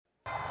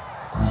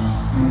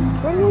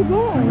When you're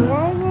doing,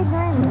 laying your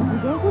journey, you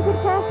didn't take your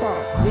trash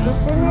out. You're just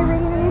sitting there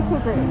reading the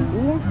newspaper,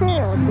 eating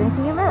cereal,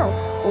 drinking your milk.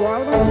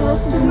 Why don't you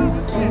listen to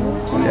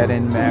me? Dead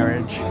end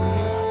marriage.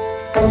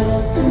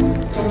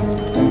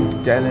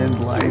 Dead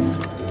end life.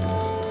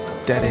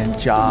 Dead end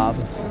job.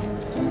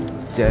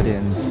 Dead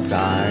end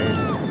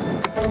side.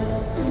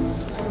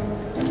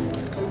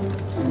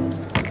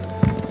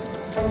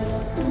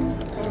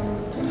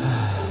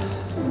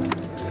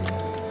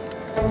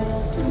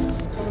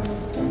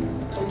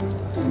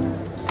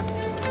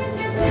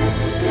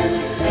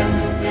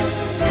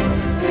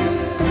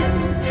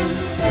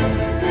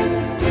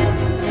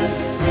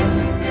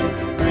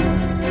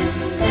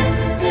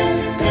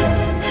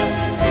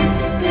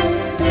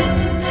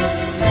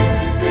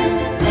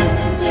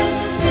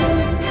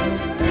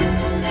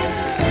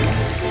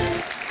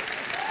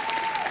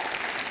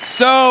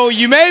 So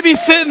you may be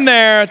sitting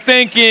there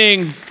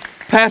thinking,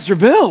 Pastor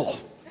Bill,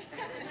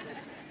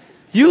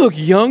 you look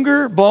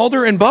younger,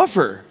 balder, and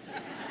buffer.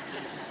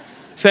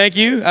 Thank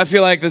you. I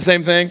feel like the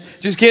same thing.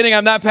 Just kidding.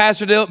 I'm not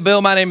Pastor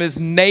Bill. My name is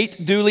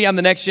Nate Dooley. I'm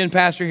the next gen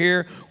pastor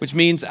here, which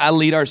means I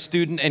lead our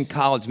student and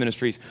college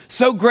ministries.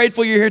 So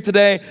grateful you're here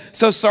today.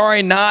 So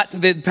sorry not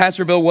that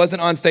Pastor Bill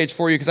wasn't on stage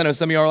for you, because I know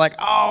some of you are like,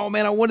 oh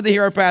man, I wanted to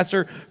hear our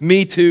pastor.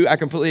 Me too. I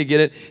completely get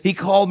it. He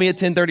called me at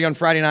 10:30 on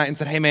Friday night and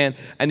said, hey man,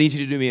 I need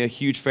you to do me a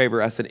huge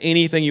favor. I said,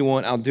 anything you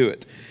want, I'll do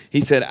it. He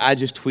said, I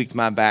just tweaked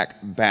my back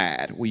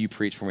bad. Will you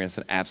preach for me? I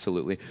said,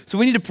 absolutely. So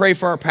we need to pray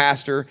for our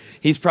pastor.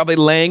 He's probably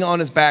laying on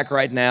his back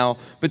right now.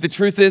 But the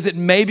truth is, it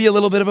may be a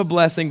little bit of a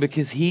blessing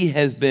because he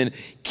has been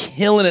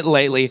killing it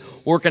lately,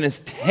 working his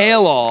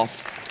tail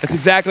off. That's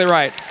exactly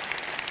right.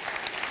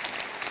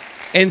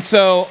 And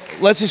so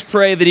let's just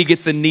pray that he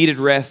gets the needed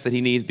rest that he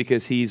needs,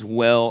 because he's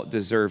well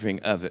deserving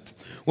of it.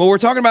 Well, we're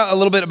talking about a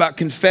little bit about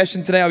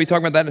confession today. I'll be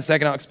talking about that in a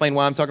second. I'll explain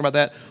why I'm talking about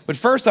that. But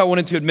first, I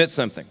wanted to admit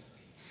something.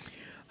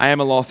 I am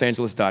a Los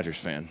Angeles Dodgers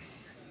fan.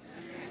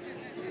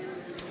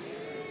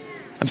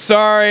 I'm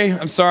sorry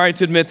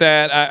to admit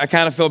that. I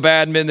kind of feel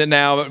bad admitting it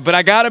now, but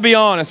I got to be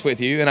honest with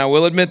you, and I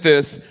will admit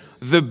this.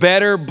 The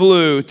better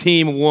blue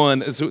team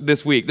won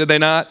this week, did they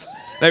not?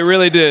 They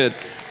really did,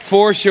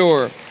 for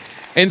sure.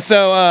 And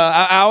so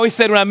I always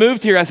said when I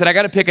moved here, I said, I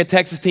got to pick a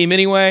Texas team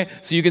anyway,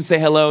 so you can say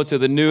hello to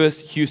the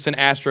newest Houston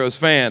Astros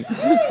fan.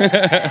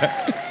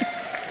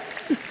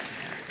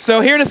 So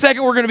here in a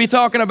second, we're going to be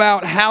talking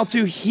about how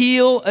to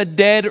heal a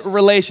dead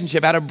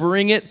relationship, how to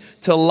bring it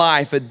to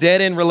life, a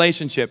dead-end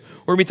relationship.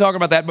 We're going to be talking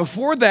about that.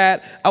 Before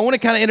that, I want to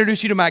kind of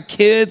introduce you to my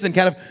kids and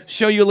kind of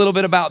show you a little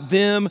bit about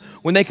them.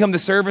 When they come to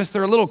service,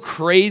 they're a little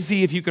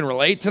crazy, if you can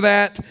relate to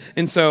that.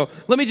 And so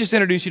let me just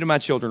introduce you to my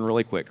children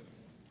really quick.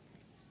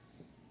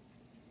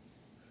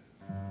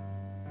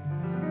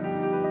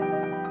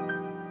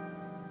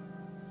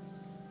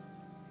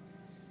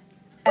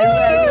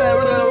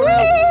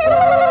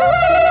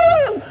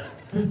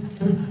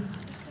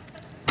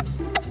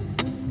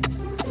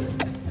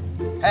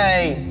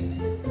 Hey.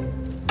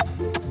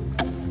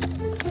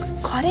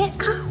 Cut it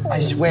out. I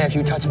swear if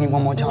you touch me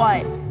one more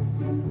time.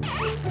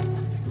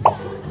 What?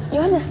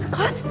 You're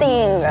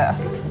disgusting.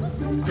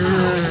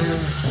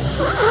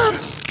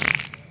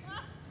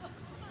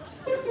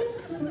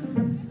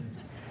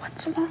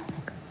 What's wrong?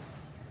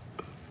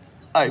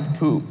 I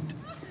pooped.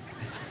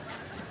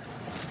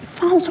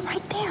 Phone's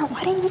right there.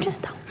 Why didn't you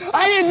just tell me?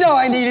 I didn't know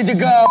I needed to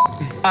go.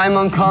 I'm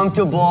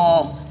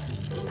uncomfortable.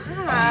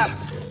 Stop.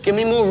 Give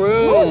me more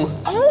room.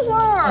 Move over.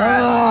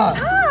 Stop.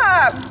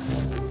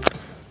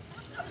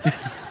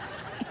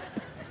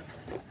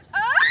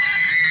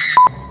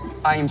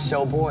 I am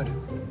so bored.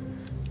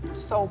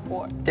 So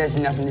bored. There's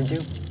nothing to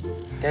do.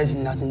 There's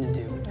nothing to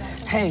do.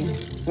 Hey,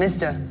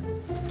 mister.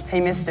 Hey,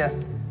 mister.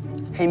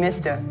 Hey,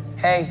 mister.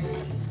 Hey,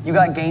 you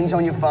got games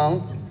on your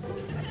phone?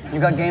 You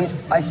got games?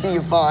 I see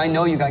your phone. I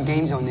know you got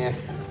games on there.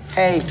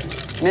 Hey,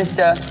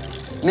 mister.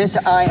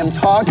 Mister, I am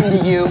talking to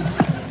you.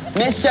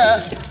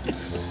 Mister.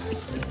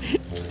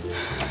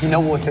 You know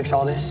what would fix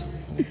all this?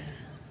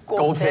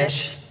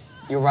 Goldfish.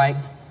 You're right.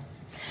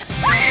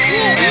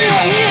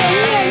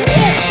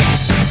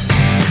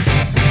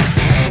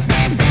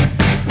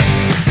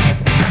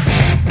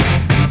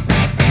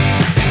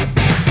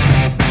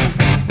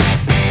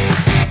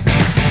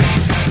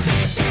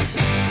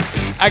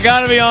 I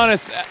gotta be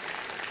honest,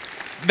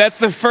 that's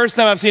the first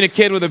time I've seen a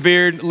kid with a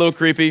beard. A little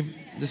creepy,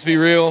 just to be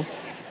real.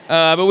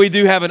 But we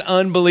do have an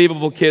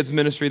unbelievable kids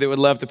ministry that would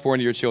love to pour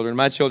into your children.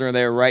 My children are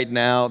there right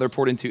now. They're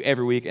poured into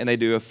every week, and they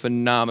do a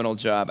phenomenal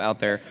job out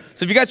there.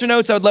 So if you got your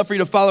notes, I would love for you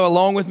to follow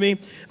along with me.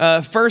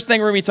 First thing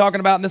we're going to be talking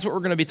about, and this is what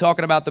we're going to be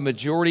talking about the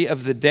majority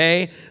of the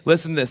day.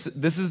 Listen to this.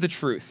 This is the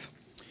truth.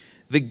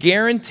 The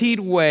guaranteed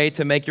way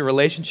to make your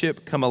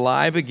relationship come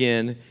alive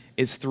again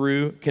is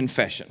through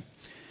confession.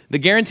 The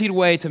guaranteed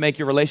way to make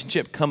your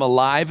relationship come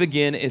alive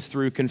again is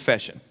through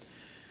confession.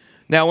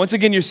 Now, once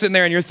again, you're sitting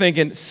there and you're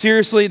thinking,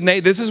 seriously,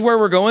 Nate, this is where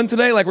we're going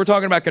today? Like we're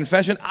talking about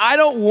confession? I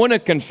don't want to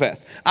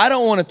confess. I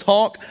don't want to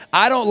talk.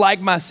 I don't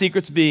like my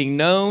secrets being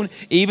known,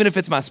 even if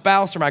it's my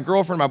spouse or my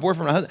girlfriend, my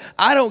boyfriend, my husband.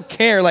 I don't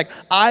care. Like,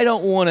 I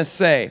don't want to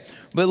say.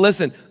 But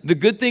listen, the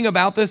good thing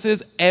about this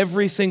is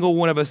every single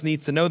one of us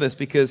needs to know this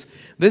because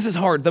this is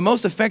hard. The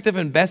most effective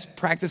and best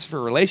practice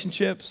for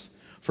relationships,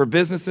 for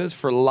businesses,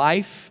 for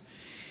life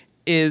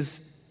is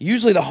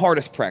usually the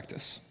hardest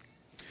practice.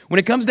 When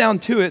it comes down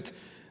to it,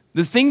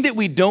 the thing that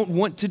we don't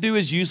want to do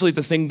is usually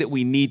the thing that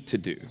we need to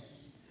do.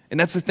 And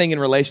that's the thing in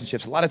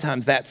relationships. A lot of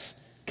times that's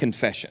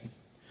confession.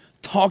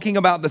 Talking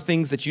about the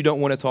things that you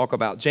don't want to talk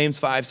about. James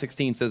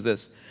 5:16 says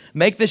this,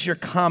 make this your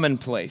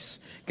commonplace.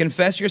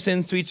 Confess your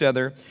sins to each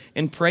other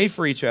and pray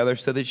for each other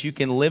so that you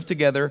can live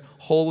together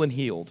whole and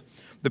healed.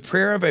 The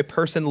prayer of a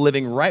person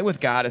living right with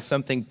God is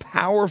something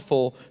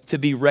powerful to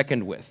be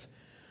reckoned with.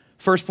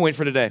 First point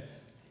for today.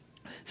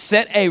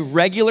 Set a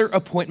regular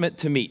appointment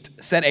to meet.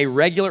 Set a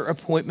regular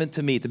appointment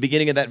to meet. The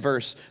beginning of that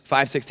verse,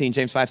 5:16,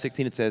 James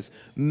 5:16, it says,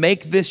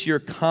 make this your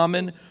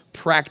common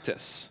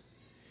practice.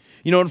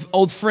 You know, an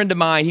old friend of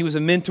mine, he was a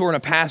mentor and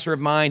a pastor of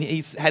mine.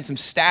 He had some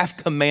staff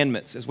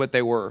commandments is what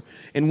they were.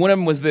 And one of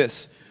them was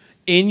this.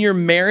 In your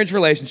marriage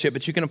relationship,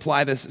 but you can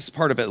apply this as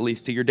part of it at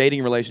least to your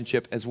dating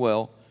relationship as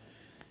well,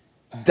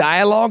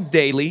 dialogue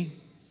daily,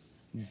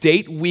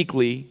 date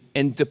weekly,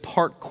 and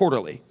depart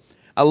quarterly.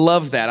 I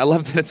love that. I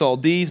love that it's all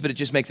D's, but it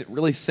just makes it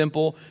really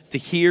simple to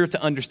hear,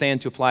 to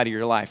understand, to apply to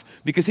your life.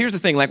 Because here's the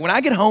thing, like when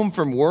I get home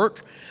from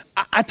work,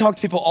 I talk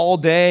to people all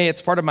day.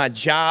 It's part of my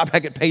job. I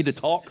get paid to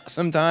talk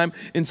sometime.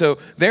 And so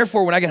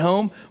therefore, when I get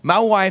home, my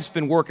wife's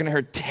been working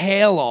her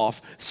tail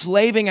off,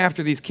 slaving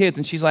after these kids.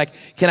 And she's like,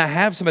 can I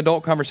have some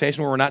adult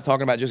conversation where we're not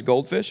talking about just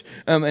goldfish?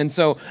 And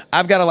so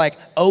I've got to like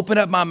open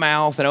up my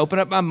mouth and open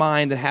up my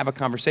mind and have a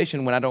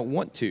conversation when I don't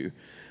want to.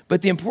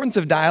 But the importance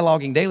of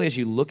dialoguing daily is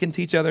you look into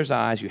each other's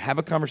eyes, you have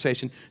a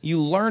conversation,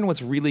 you learn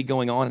what's really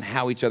going on and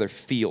how each other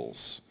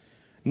feels,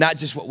 not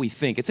just what we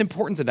think. It's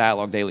important to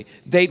dialogue daily.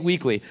 Date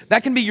weekly.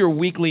 That can be your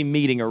weekly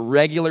meeting, a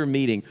regular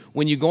meeting.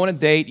 When you go on a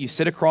date, you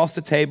sit across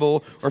the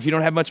table, or if you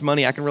don't have much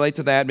money, I can relate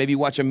to that. Maybe you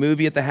watch a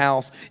movie at the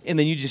house, and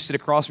then you just sit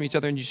across from each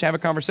other and you just have a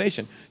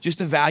conversation. Just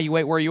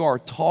evaluate where you are.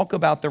 Talk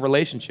about the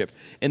relationship.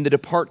 And the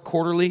depart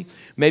quarterly,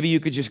 maybe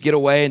you could just get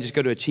away and just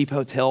go to a cheap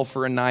hotel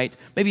for a night,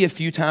 maybe a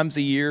few times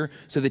a year,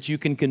 so that you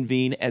can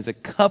convene as a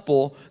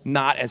couple,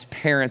 not as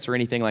parents or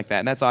anything like that.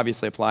 And that's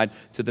obviously applied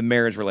to the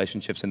marriage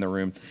relationships in the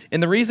room.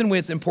 And the reason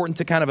it's important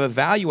to kind of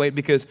evaluate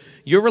because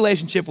your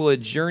relationship will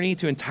journey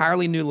to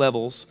entirely new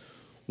levels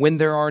when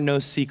there are no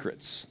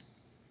secrets.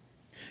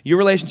 Your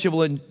relationship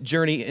will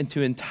journey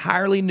into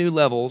entirely new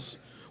levels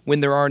when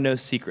there are no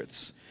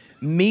secrets.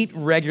 Meet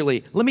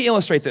regularly. Let me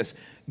illustrate this.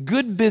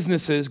 Good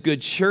businesses,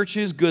 good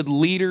churches, good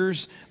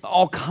leaders,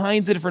 all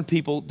kinds of different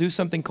people do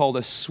something called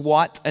a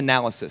SWOT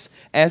analysis,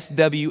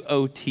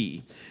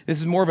 SWOT. This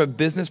is more of a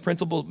business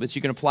principle, but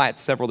you can apply it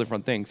to several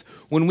different things.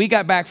 When we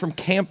got back from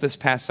camp this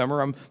past summer,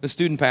 I'm the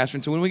student pastor,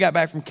 and so when we got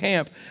back from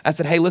camp, I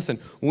said, hey, listen,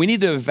 we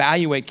need to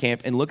evaluate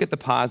camp and look at the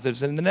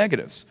positives and the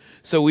negatives.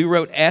 So we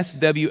wrote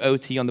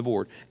SWOT on the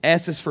board.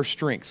 S is for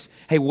strengths.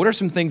 Hey, what are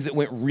some things that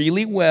went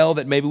really well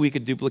that maybe we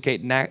could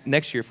duplicate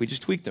next year if we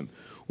just tweaked them?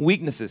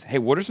 Weaknesses. Hey,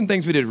 what are some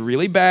things we did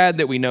really bad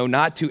that we know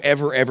not to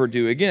ever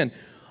do again?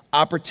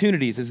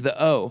 Opportunities is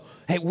the O.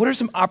 Hey, what are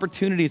some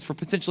opportunities for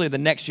potentially the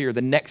next year,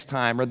 the next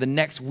time, or the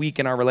next week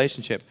in our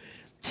relationship?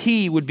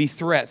 T would be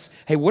threats.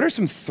 Hey, what are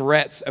some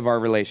threats of our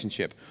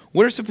relationship?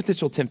 What are some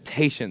potential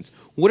temptations?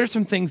 What are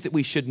some things that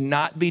we should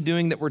not be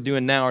doing that we're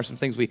doing now, or some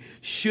things we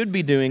should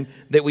be doing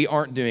that we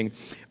aren't doing?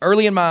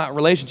 Early in my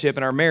relationship,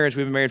 in our marriage,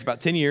 we've been married for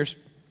about 10 years,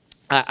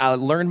 I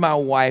learned my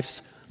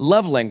wife's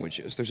love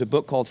languages. There's a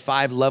book called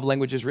 5 Love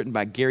Languages written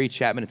by Gary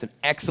Chapman. It's an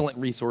excellent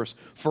resource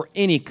for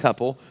any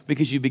couple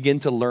because you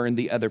begin to learn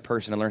the other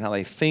person and learn how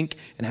they think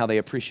and how they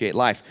appreciate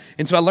life.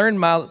 And so I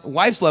learned my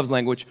wife's love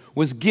language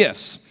was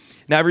gifts.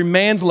 Now, every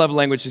man's love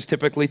language is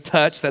typically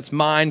touch. That's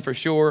mine for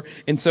sure.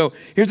 And so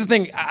here's the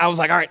thing. I was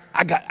like, all right,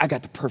 I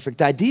got the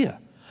perfect idea.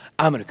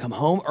 I'm going to come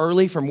home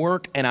early from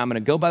work, and I'm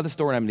going to go by the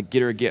store, and I'm going to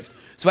get her a gift.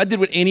 So I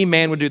did what any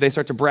man would do. They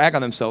start to brag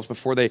on themselves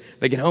before they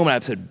get home,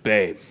 and I said,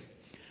 babe,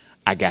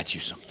 I got you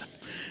something.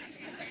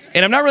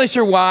 And I'm not really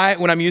sure why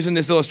when I'm using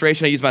this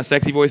illustration, I use my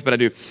sexy voice, but I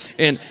do.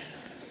 And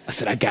I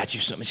said, I got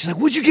you something. She's like,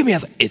 what'd you give me? I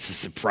was like, it's a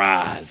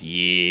surprise,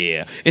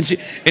 yeah. And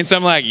so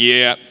I'm like,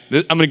 yeah,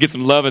 I'm going to get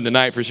some love in the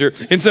night for sure.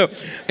 And so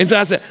I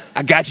said,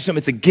 I got you something.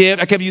 It's a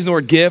gift. I kept using the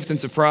word gift and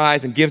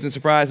surprise and gift and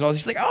surprise and all this.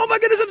 She's like, oh my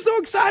goodness, I'm so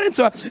excited.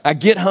 So I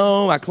get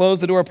home, I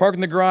close the door, park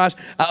in the garage.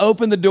 I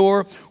open the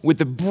door with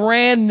the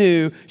brand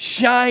new,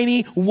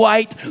 shiny,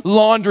 white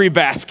laundry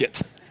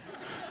basket.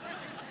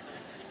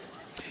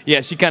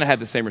 Yeah, she kind of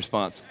had the same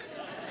response.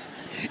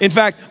 In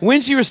fact,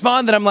 when she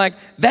responded, I'm like,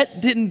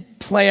 that didn't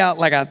play out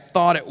like I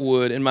thought it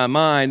would in my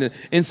mind.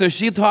 And so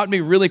she taught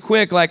me really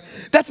quick, like,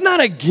 that's not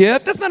a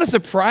gift. That's not a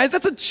surprise.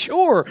 That's a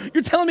chore.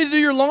 You're telling me to do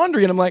your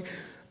laundry. And I'm like,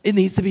 it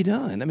needs to be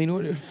done. I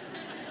mean,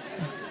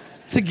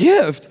 it's a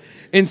gift.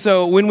 And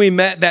so when we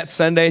met that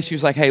Sunday, she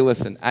was like, hey,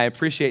 listen, I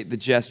appreciate the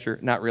gesture.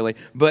 Not really.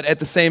 But at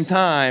the same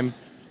time,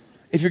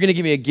 if you're going to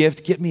give me a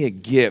gift, get me a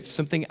gift,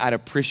 something I'd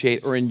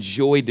appreciate or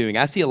enjoy doing.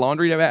 I see a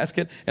laundry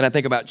basket and I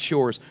think about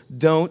chores.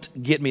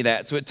 Don't get me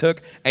that. So it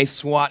took a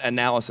SWOT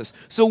analysis.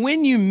 So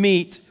when you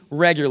meet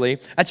regularly,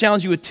 I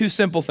challenge you with two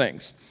simple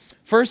things.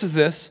 First is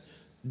this: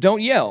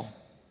 don't yell.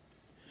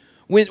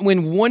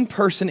 When one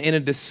person in a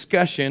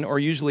discussion, or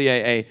usually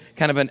a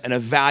kind of an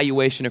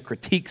evaluation, a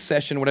critique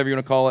session, whatever you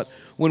want to call it,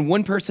 when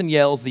one person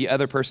yells, the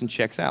other person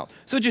checks out.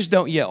 So just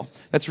don't yell.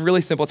 That's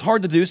really simple. It's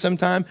hard to do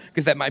sometimes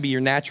because that might be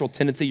your natural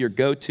tendency, your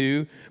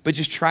go-to, but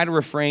just try to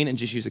refrain and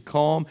just use a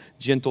calm,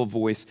 gentle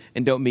voice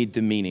and don't be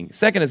demeaning.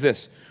 Second is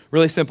this,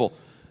 really simple.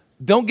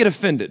 Don't get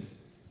offended.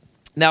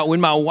 Now,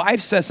 when my wife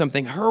says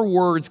something, her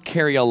words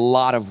carry a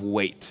lot of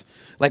weight.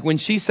 Like when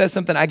she says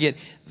something,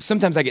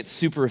 sometimes I get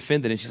super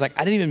offended, and she's like,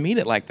 I didn't even mean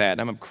it like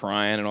that. And I'm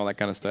crying and all that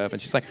kind of stuff.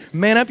 And she's like,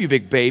 man up, you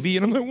big baby.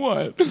 And I'm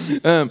like,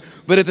 what?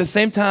 But at the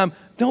same time,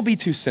 don't be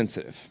too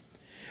sensitive.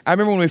 I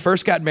remember when we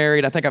first got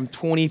married, I think I'm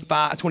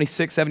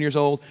 26, 7 years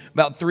old,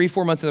 about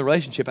 3-4 months in the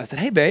relationship, I said,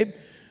 hey, babe,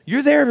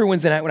 you're there every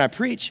Wednesday night when I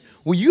preach.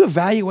 Will you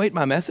evaluate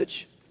my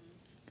message?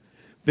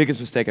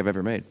 Biggest mistake I've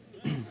ever made.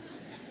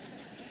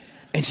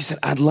 And she said,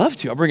 I'd love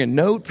to. I'll bring a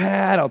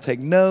notepad. I'll take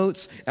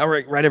notes. I'll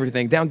write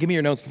everything down. Give me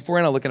your notes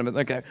beforehand. I'll look at them.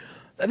 Okay,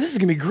 this is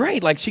going to be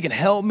great. Like, she can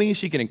help me.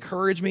 She can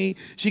encourage me.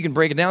 She can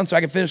break it down so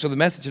I can finish with the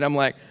message. And I'm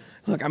like,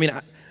 look, I mean,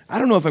 I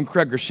don't know if I'm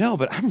Craig Rochelle,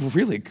 but I'm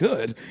really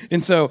good.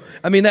 And so,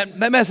 I mean, that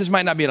message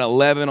might not be an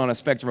 11 on a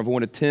spectrum of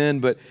 1 to 10,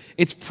 but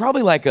it's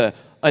probably like a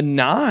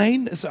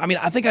 9. So, I mean,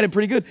 I think I did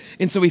pretty good.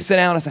 And so we sat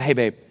down and I said, hey,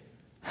 babe,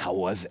 how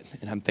was it?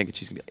 And I'm thinking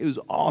she's going to be like, it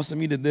was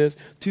awesome. You did this.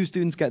 2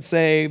 students got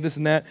saved, this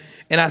and that.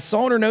 And I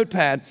saw on her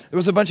notepad, there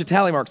was a bunch of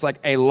tally marks, like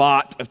a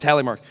lot of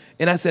tally marks.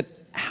 And I said,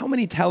 how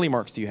many tally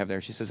marks do you have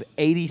there? She says,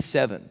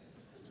 87.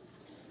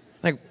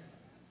 Like,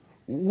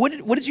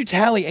 what did you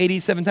tally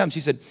 87 times?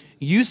 She said,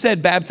 you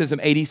said baptism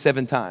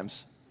 87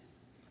 times.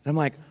 And I'm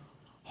like,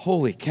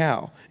 holy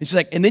cow. And she's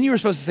like, and then you were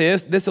supposed to say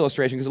this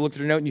illustration because I looked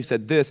at her note and you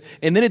said this,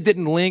 and then it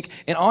didn't link.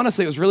 And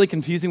honestly, it was really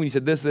confusing when you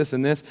said this,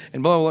 and this,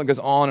 and blah, blah, blah. It goes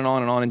on and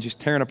on and on and just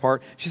tearing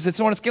apart. She said,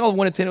 so on a scale of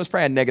 1 to 10, it was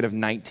probably a negative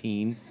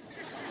 19.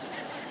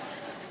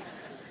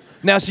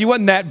 Now, she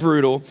wasn't that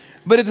brutal,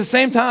 but at the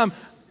same time,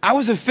 I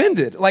was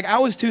offended. Like, I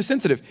was too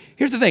sensitive.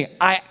 Here's the thing.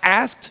 I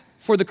asked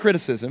for the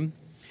criticism.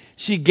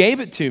 She gave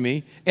it to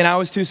me, and I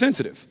was too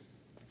sensitive.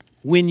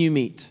 When you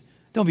meet,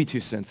 don't be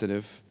too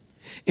sensitive.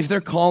 If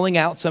they're calling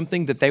out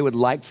something that they would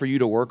like for you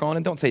to work on,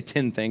 and don't say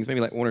 10 things,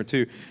 maybe like 1 or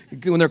 2.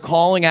 When they're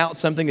calling out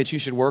something that you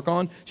should work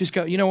on, just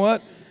go, you know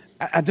what?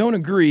 I don't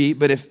agree,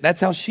 but if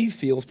that's how she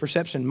feels,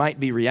 perception might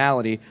be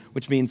reality,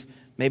 which means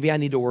maybe I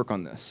need to work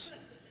on this.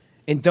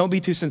 And don't be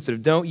too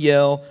sensitive. Don't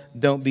yell.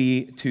 Don't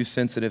be too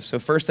sensitive. So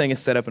first thing is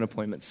set up an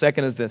appointment.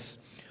 Second is this.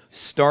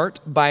 Start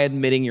by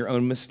admitting your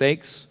own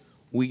mistakes,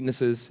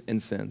 weaknesses,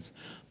 and sins.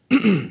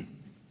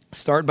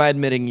 Start by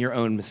admitting your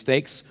own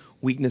mistakes,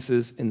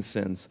 weaknesses, and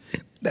sins.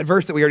 That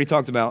verse that we already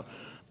talked about,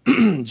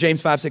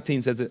 James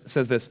 5:16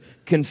 says this,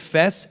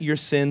 confess your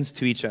sins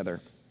to each other.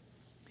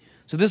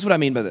 So this is what I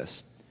mean by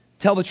this.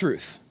 Tell the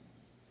truth,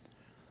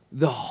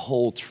 the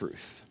whole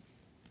truth.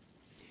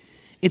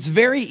 It's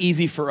very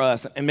easy for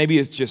us, and maybe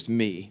it's just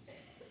me,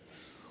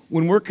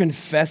 when we're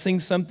confessing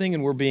something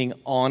and we're being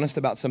honest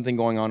about something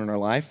going on in our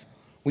life,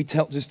 we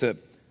tell just a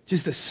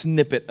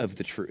snippet of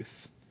the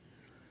truth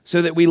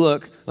so that we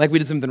look like we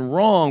did something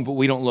wrong, but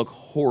we don't look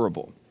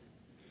horrible.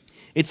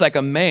 It's like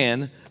a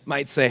man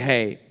might say,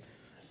 hey,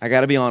 I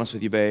got to be honest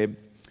with you, babe.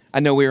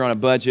 I know we were on a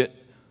budget,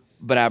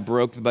 but I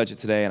broke the budget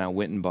today and I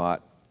went and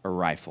bought a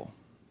rifle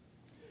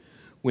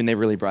when they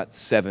really brought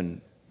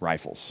 7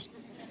 rifles.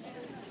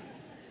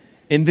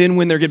 And then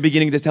when they're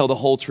beginning to tell the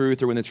whole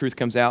truth, or when the truth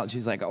comes out,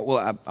 she's like, oh, well,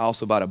 I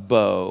also bought a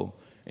bow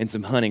and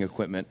some hunting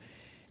equipment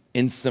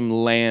and some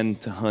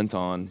land to hunt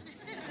on.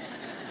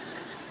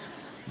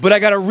 But I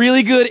got a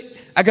really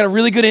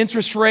good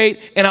interest rate,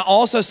 and I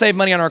also saved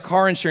money on our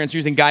car insurance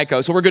using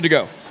Geico, so we're good to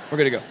go. We're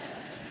good to go.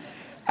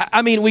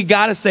 I mean, we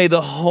got to say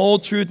the whole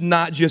truth,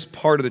 not just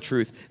part of the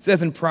truth. It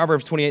says in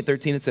Proverbs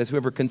 28:13, it says,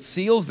 whoever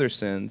conceals their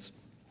sins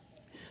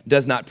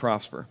does not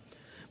prosper,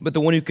 but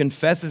the one who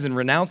confesses and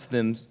renounces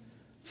them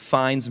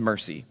finds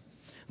mercy.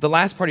 The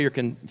last part of your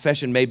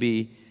confession may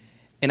be,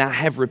 and I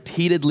have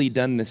repeatedly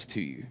done this to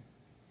you.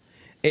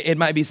 It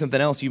might be something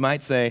else. You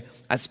might say,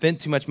 I spent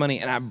too much money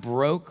and I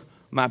broke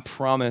my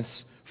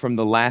promise from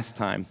the last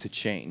time to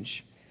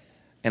change.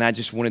 And I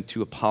just wanted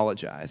to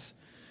apologize.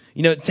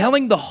 You know,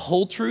 telling the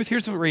whole truth,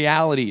 here's what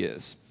reality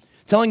is.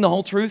 Telling the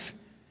whole truth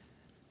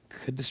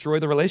could destroy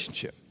the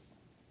relationship.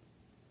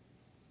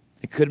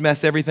 It could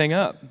mess everything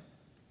up.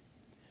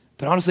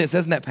 But honestly, it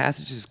says in that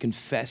passage, is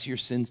confess your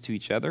sins to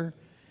each other.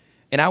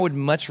 And I would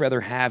much rather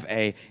have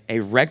a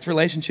wrecked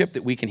relationship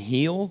that we can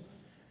heal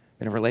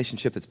than a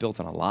relationship that's built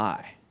on a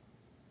lie.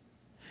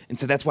 And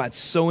so that's why it's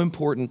so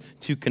important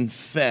to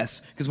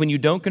confess. Because when you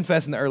don't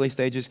confess in the early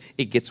stages,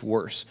 it gets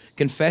worse.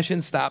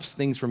 Confession stops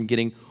things from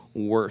getting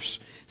worse.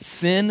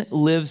 Sin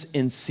lives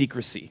in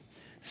secrecy.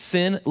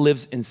 Sin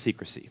lives in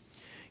secrecy.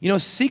 You know,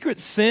 secret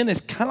sin is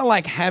kind of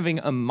like having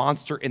a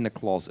monster in the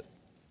closet.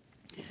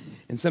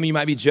 And some of you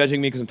might be judging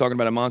me because I'm talking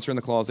about a monster in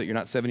the closet. You're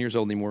not 7 years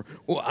old anymore.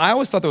 Well, I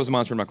always thought there was a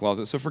monster in my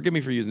closet, so forgive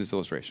me for using this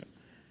illustration.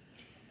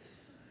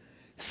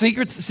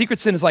 Secret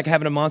sin is like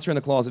having a monster in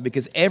the closet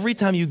because every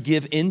time you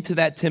give into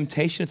that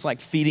temptation, it's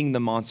like feeding the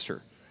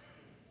monster.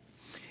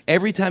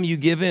 Every time you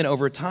give in,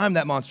 over time,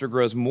 that monster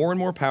grows more and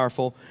more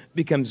powerful,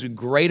 becomes a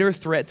greater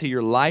threat to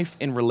your life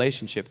and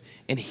relationship.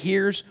 And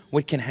here's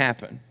what can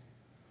happen.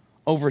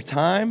 Over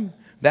time,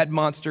 that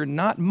monster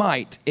not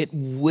might, it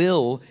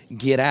will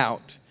get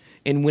out.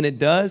 And when it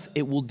does,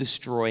 it will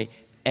destroy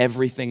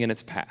everything in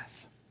its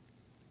path.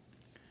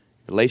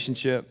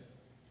 Relationship,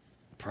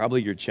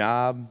 probably your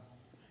job,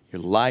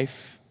 your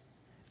life,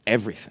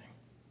 everything.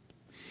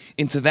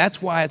 And so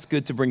that's why it's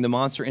good to bring the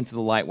monster into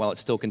the light while it's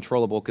still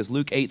controllable, because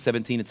Luke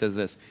 8:17, it says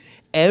this: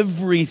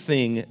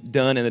 everything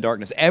done in the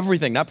darkness,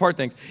 everything, not part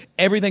things,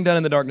 everything done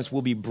in the darkness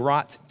will be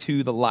brought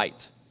to the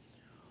light.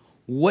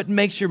 What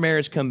makes your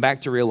marriage come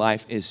back to real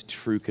life is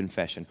true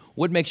confession.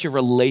 What makes your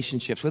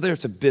relationships, whether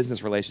it's a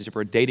business relationship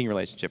or a dating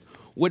relationship,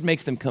 what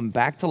makes them come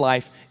back to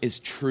life is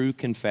true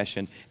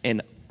confession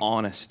and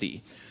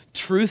honesty.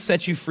 Truth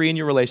sets you free in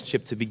your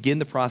relationship to begin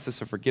the process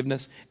of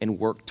forgiveness and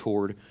work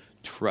toward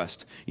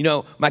trust. You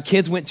know, my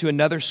kids went to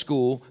another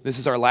school. This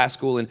is our last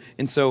school.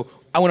 And so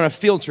I went on a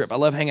field trip. I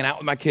love hanging out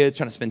with my kids,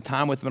 trying to spend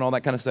time with them and all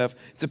that kind of stuff.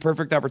 It's a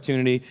perfect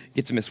opportunity.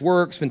 Get to miss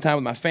work, spend time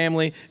with my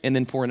family, and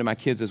then pour into my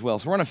kids as well.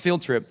 So we're on a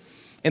field trip,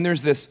 and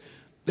there's this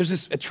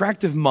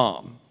attractive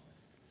mom.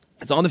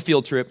 It's on the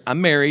field trip.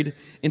 I'm married.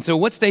 And so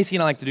what Stacy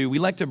and I like to do, we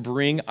like to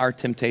bring our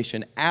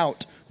temptation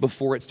out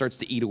before it starts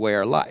to eat away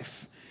our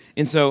life.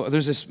 And so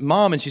there's this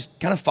mom, and she's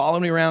kind of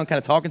following me around, kind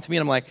of talking to me,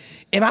 and I'm like,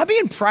 am I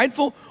being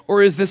prideful,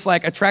 or is this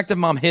like attractive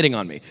mom hitting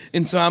on me?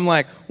 And so I'm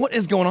like, what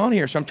is going on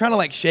here? So I'm trying to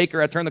like shake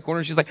her. I turn the corner,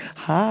 and she's like,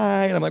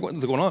 hi. And I'm like, what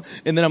is going on?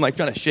 And then I'm like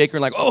trying to shake her,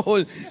 and like,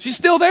 oh, she's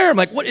still there. I'm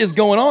like, what is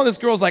going on? This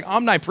girl's like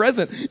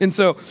omnipresent. And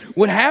so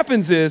what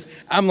happens is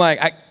I'm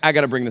like, I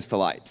got to bring this to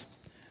light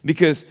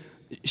because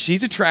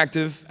she's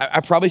attractive.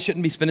 I probably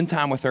shouldn't be spending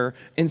time with her.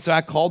 And so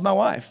I called my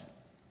wife,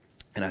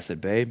 and I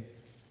said, babe,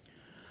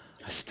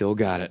 I still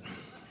got it.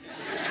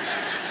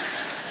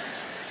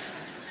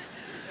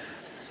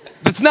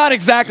 That's not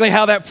exactly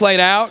how that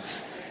played out.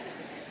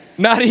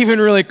 Not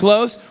even really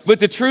close. But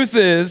the truth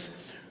is,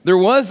 there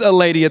was a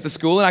lady at the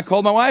school, and I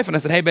called my wife, and I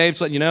said, hey, babe,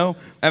 just letting you know, I'm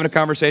having a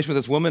conversation with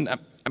this woman.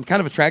 I'm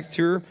kind of attracted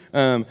to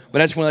her,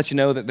 but I just want to let you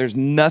know that there's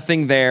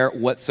nothing there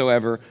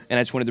whatsoever, and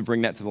I just wanted to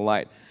bring that to the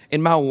light.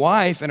 And my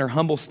wife, in her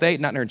humble state,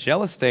 not in her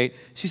jealous state,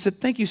 she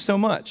said, thank you so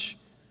much.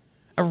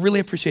 I really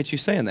appreciate you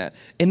saying that.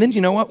 And then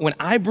you know what? When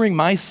I bring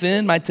my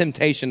sin, my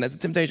temptation, that's a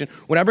temptation.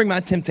 When I bring my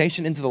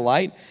temptation into the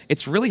light,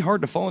 it's really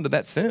hard to fall into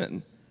that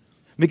sin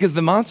because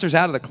the monster's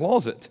out of the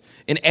closet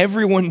and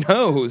everyone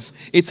knows.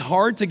 It's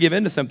hard to give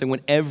in to something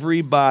when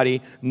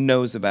everybody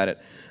knows about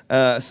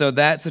it. So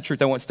that's the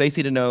truth. I want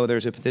Stacy to know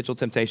there's a potential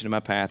temptation in my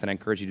path, and I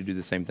encourage you to do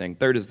the same thing.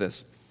 Third is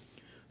this: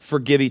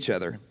 forgive each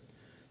other.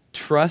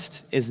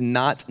 Trust is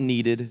not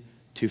needed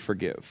to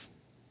forgive.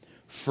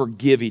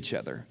 Forgive each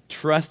other.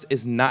 Trust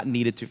is not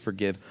needed to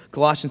forgive.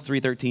 Colossians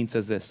 3:13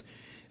 says this: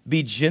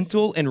 be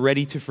gentle and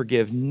ready to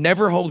forgive.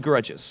 Never hold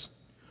grudges.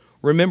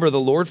 Remember, the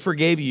Lord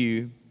forgave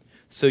you,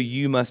 so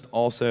you must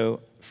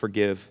also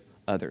forgive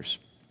others.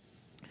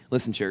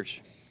 Listen, church,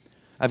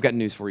 I've got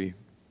news for you.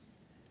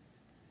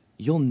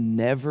 You'll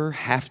never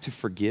have to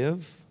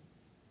forgive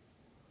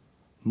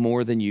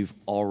more than you've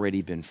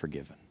already been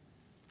forgiven.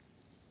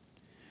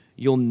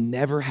 You'll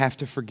never have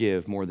to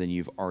forgive more than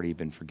you've already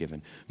been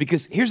forgiven.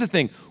 Because here's the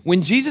thing.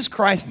 When Jesus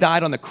Christ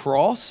died on the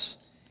cross,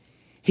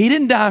 he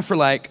didn't die for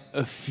like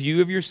a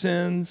few of your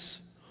sins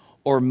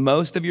or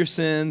most of your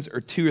sins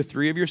or 2 or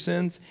 3 of your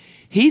sins.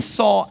 He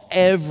saw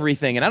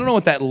everything. And I don't know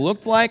what that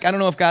looked like. I don't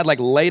know if God like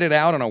laid it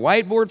out on a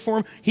whiteboard for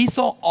him. He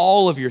saw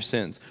all of your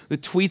sins, the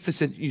tweets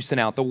that you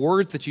sent out, the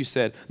words that you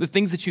said, the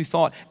things that you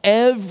thought,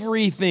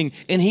 everything.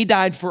 And he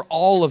died for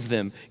all of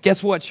them.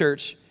 Guess what,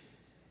 church?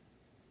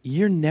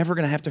 You're never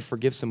going to have to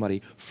forgive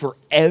somebody for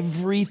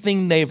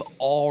everything they've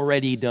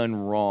already done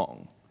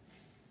wrong.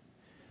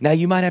 Now,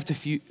 you might have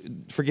to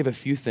forgive a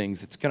few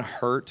things. It's going to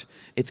hurt.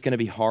 It's going to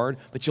be hard,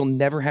 but you'll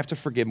never have to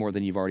forgive more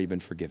than you've already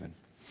been forgiven.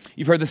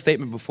 You've heard the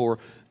statement before: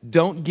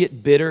 don't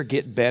get bitter,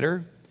 get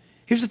better.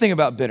 Here's the thing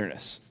about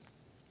bitterness.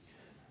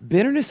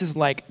 Bitterness is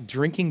like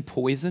drinking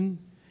poison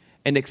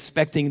and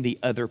expecting the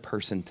other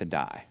person to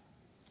die.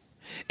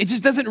 It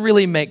just doesn't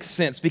really make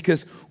sense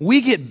because we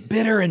get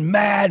bitter and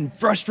mad and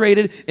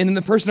frustrated, and then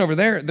the person over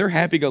there, they're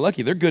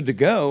happy-go-lucky. They're good to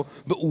go,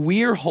 but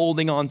we're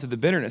holding on to the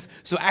bitterness.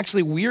 So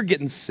actually, we're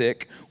getting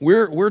sick.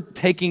 We're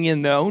taking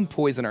in their own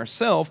poison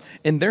ourselves,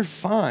 and they're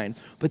fine.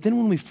 But then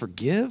when we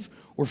forgive,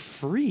 we're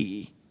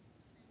free.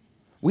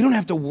 We don't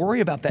have to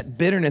worry about that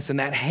bitterness and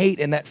that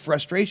hate and that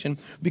frustration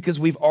because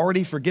we've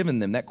already forgiven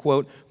them. That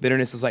quote,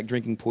 bitterness is like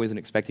drinking poison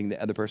expecting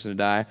the other person to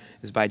die,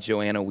 is by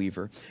Joanna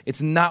Weaver. It's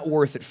not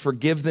worth it.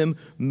 Forgive them,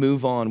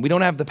 move on. We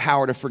don't have the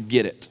power to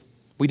forget it.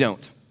 We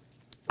don't.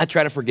 I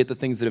try to forget the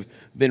things that have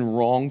been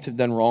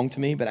done wrong to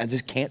me, but I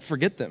just can't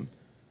forget them.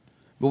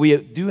 But we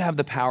do have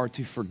the power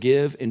to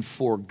forgive and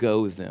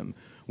forgo them,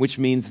 which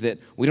means that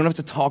we don't have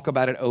to talk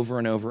about it over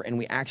and over, and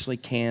we actually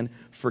can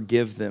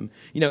forgive them.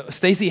 You know,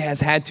 Stacy has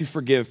had to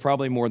forgive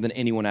probably more than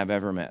anyone I've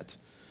ever met.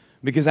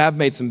 because I've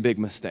made some big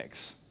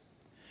mistakes.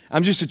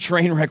 I'm just a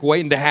train wreck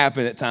waiting to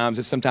happen at times,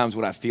 is sometimes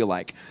what I feel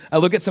like. I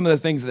look at some of the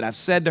things that I've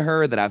said to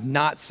her, that I've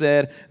not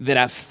said, that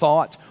I've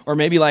thought, or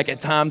maybe like at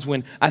times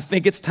when I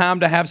think it's time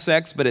to have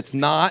sex, but it's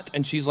not,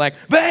 and she's like,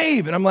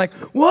 babe, and I'm like,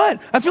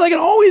 what? I feel like it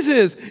always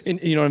is. And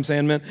you know what I'm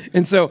saying, man?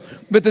 And so,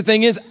 but the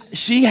thing is,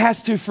 she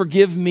has to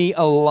forgive me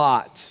a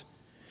lot.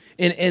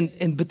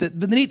 But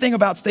the neat thing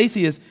about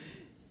Stacy is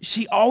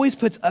she always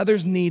puts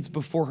others' needs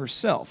before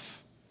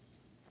herself.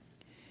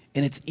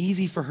 And it's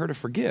easy for her to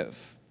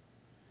forgive.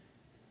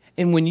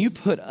 And when you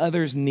put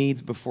others'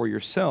 needs before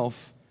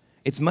yourself,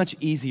 it's much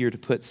easier to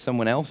put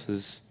someone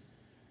else's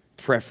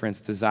preference,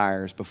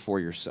 desires before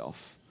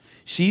yourself.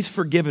 She's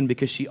forgiven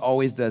because she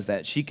always does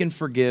that. She can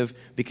forgive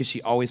because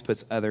she always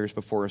puts others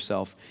before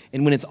herself.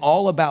 And when it's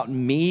all about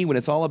me, when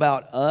it's all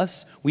about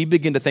us, we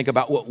begin to think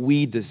about what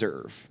we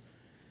deserve.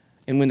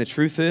 And when the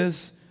truth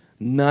is,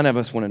 none of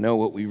us want to know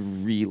what we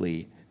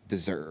really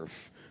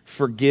deserve.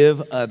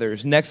 Forgive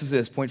others. Next is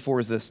this. Point 4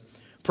 is this.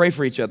 Pray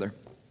for each other.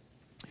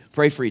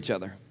 Pray for each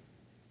other.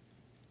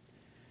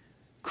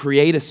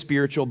 Create a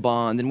spiritual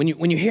bond. And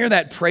when you hear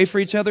that, pray for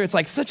each other, it's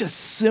like such a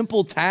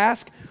simple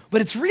task, but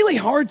it's really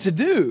hard to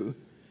do.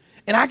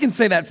 And I can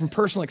say that from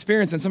personal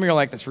experience, and some of you are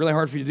like, that's really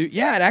hard for you to do.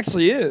 Yeah, it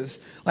actually is.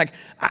 Like,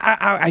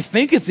 I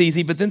think it's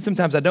easy, but then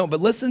sometimes I don't.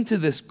 But listen to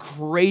this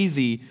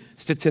crazy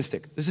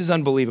statistic. This is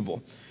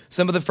unbelievable.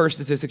 Some of the first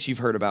statistics you've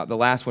heard about, the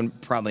last one,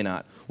 probably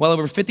not. Well,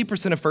 over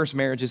 50% of first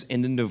marriages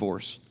end in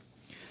divorce.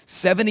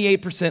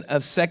 78%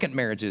 of second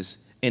marriages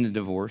end in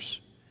divorce.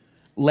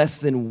 Less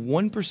than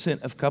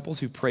 1% of couples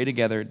who pray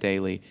together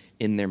daily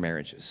in their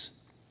marriages.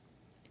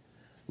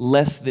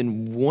 Less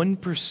than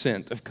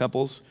 1% of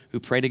couples who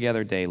pray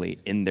together daily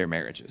in their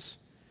marriages.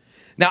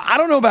 Now, I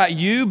don't know about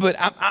you, but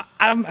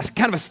I'm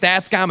kind of a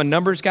stats guy. I'm a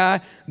numbers guy.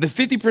 The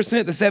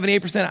 50%, the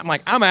 78%, I'm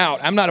like, I'm out.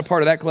 I'm not a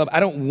part of that club. I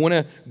don't want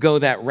to go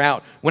that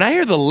route. When I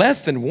hear the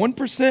less than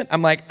 1%,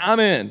 I'm like, I'm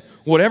in.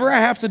 Whatever I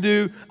have to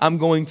do, I'm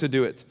going to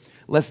do it.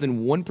 Less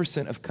than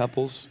 1% of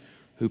couples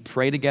who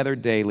pray together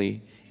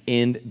daily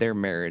end their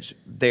marriage.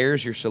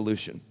 There's your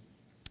solution.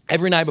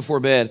 Every night before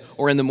bed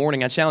or in the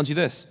morning, I challenge you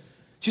this.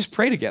 Just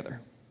pray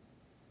together.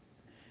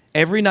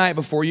 Every night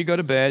before you go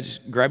to bed,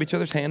 just grab each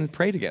other's hand and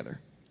pray together.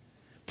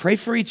 Pray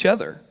for each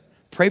other.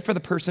 Pray for the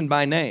person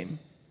by name.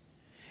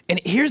 And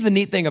here's the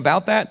neat thing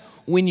about that.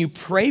 When you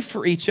pray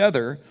for each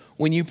other,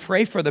 when you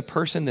pray for the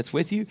person that's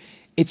with you,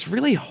 it's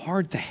really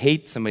hard to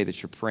hate somebody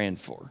that you're praying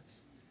for.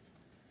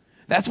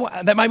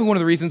 That might be one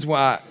of the reasons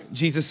why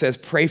Jesus says,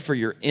 pray for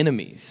your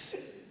enemies.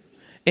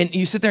 And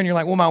you sit there and you're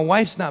like, well, my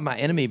wife's not my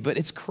enemy, but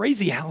it's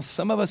crazy how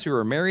some of us who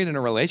are married in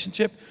a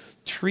relationship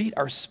treat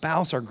our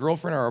spouse, our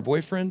girlfriend, or our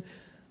boyfriend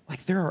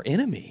like they're our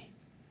enemy.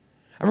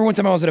 I remember one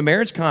time I was at a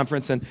marriage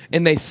conference and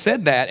they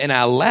said that and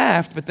I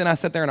laughed, but then I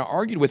sat there and I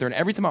argued with her, and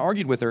every time I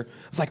argued with her,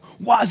 I was like,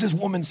 why is this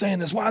woman saying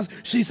this? Why is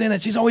she saying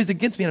that? She's always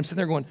against me. And I'm sitting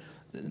there going,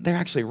 they're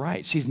actually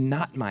right. She's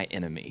not my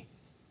enemy.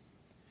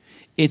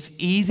 It's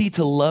easy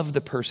to love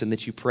the person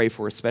that you pray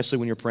for, especially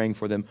when you're praying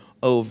for them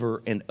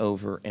over and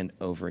over and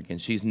over again.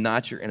 She's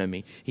not your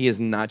enemy. He is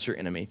not your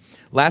enemy.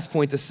 Last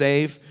point to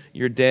save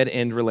your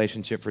dead-end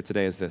relationship for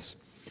today is this.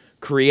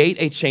 Create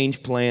a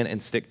change plan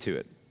and stick to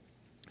it.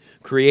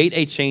 Create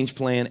a change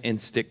plan and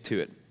stick to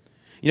it.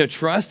 You know,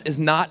 trust is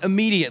not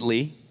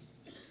immediately,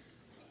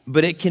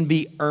 but it can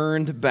be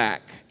earned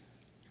back.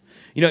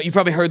 You know, you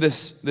probably heard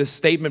this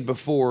statement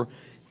before.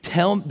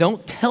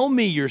 Don't tell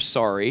me you're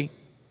sorry.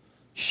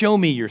 Show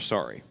me you're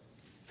sorry.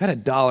 I've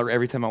had $1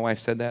 every time my wife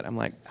said that. I'm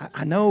like,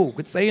 I know,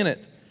 quit saying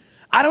it.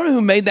 I don't know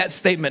who made that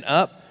statement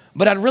up,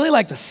 but I'd really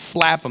like to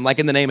slap him, like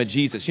in the name of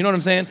Jesus. You know what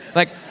I'm saying?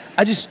 Like,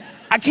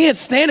 I can't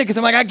stand it because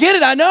I'm like, I get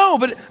it, I know,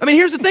 but I mean,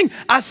 here's the thing.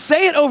 I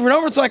say it over and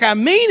over. It's like I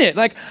mean it.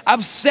 Like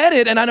I've said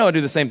it, and I know I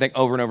do the same thing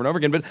over and over and over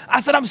again, but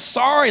I said I'm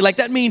sorry. Like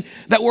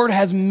that word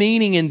has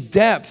meaning and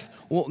depth.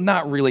 Well,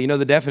 not really. You know,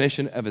 the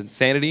definition of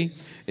insanity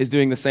is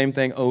doing the same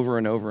thing over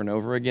and over and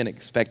over again,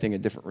 expecting a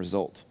different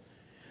result.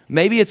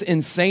 Maybe it's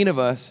insane of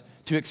us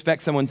to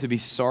expect someone to be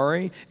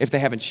sorry if they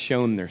haven't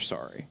shown they're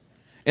sorry.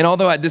 And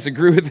although I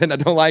disagree with it and I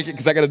don't like it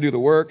because I got to do the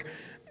work,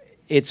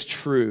 it's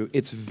true.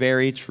 It's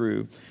very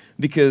true.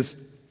 Because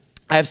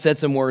I've said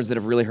some words that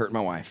have really hurt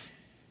my wife.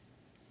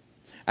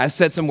 I've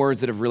said some words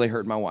that have really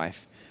hurt my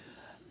wife.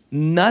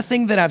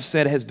 Nothing that I've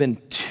said has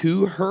been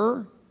to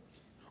her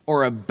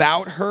or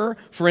about her.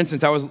 For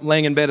instance, I was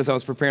laying in bed as I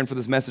was preparing for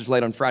this message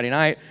late on Friday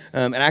night,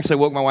 and I actually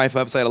woke my wife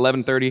up, say at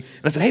 11:30, and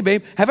I said, hey,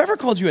 babe, have I ever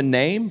called you a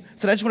name? I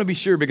said, I just want to be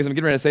sure because I'm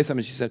getting ready to say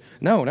something. She said,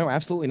 no,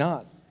 absolutely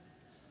not.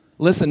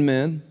 Listen,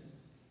 men,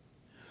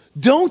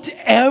 don't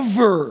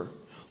ever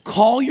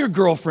call your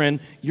girlfriend,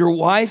 your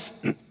wife,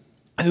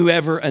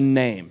 whoever, a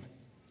name.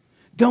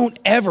 Don't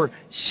ever.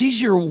 She's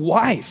your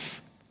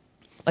wife.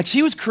 Like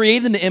she was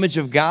created in the image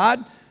of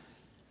God.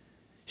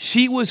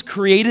 She was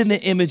created in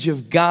the image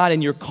of God,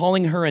 and you're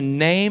calling her a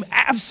name?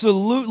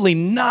 Absolutely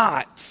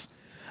not.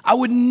 I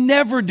would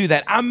never do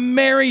that. I'm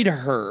married to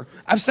her.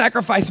 I've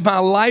sacrificed my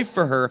life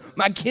for her,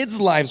 my kids'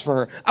 lives for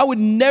her. I would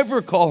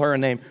never call her a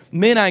name.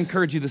 Men, I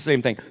encourage you the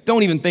same thing.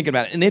 Don't even think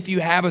about it. And if you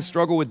have a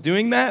struggle with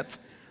doing that,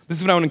 this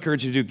is what I want to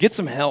encourage you to do. Get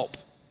some help.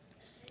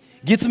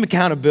 Get some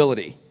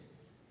accountability.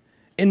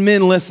 And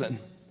men, listen.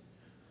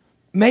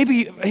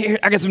 Maybe, here,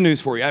 I got some news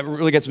for you. I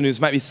really got some news.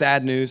 It might be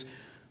sad news.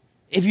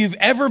 If you've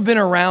ever been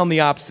around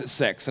the opposite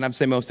sex, and I'd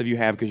say most of you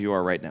have because you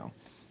are right now,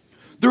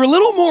 they're a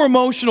little more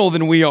emotional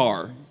than we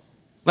are.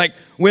 Like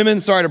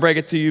women, sorry to break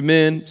it to you,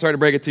 men, sorry to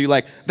break it to you,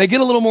 like they get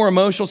a little more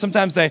emotional.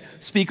 Sometimes they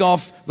speak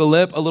off the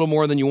lip a little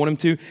more than you want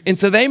them to. And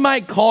so they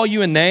might call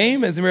you a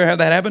name. Has anybody ever had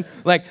that happen?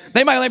 Like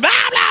they might like, blah,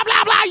 blah,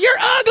 blah, blah, you're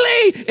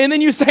ugly. And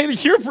then you say,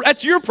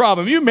 that's your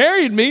problem. You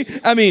married me.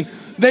 I mean,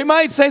 they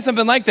might say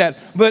something like that.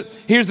 But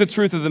here's the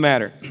truth of the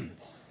matter.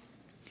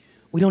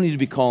 We don't need to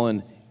be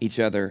calling each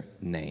other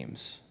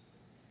names.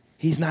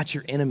 He's not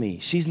your enemy.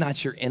 She's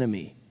not your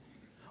enemy.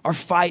 Our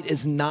fight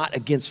is not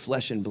against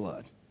flesh and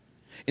blood.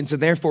 And so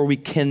therefore we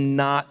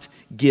cannot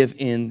give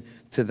in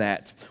to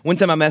that. One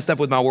time I messed up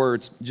with my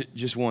words,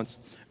 just once,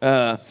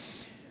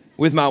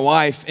 with my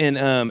wife,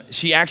 and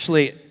she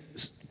actually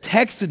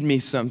texted me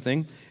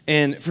something,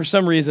 and for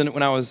some reason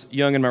when I was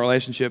young in my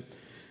relationship,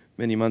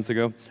 many months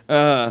ago,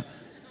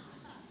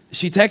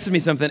 she texted me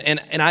something,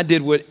 and I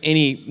did what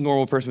any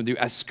normal person would do.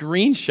 I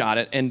screenshot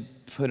it and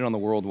put it on the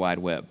World Wide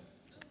Web.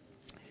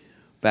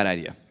 Bad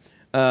idea.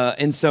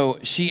 And so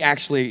she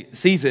actually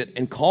sees it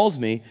and calls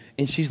me,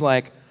 and she's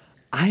like,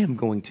 I am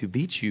going to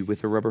beat you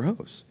with a rubber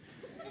hose.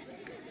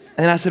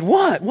 And I said,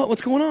 what?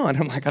 What's going on?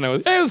 I'm like, I know,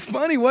 it was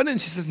funny, wasn't it?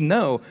 And she says,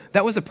 no,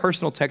 that was a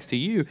personal text to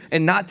you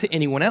and not to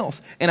anyone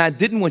else. And I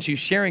didn't want you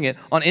sharing it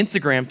on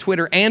Instagram,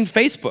 Twitter, and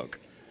Facebook.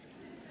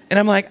 And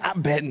I'm like, I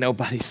bet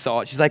nobody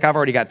saw it. She's like, I've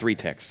already got 3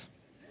 texts.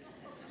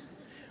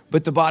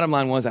 But the bottom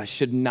line was I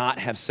should not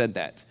have said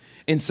that.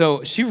 And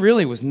so she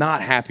really was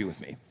not happy with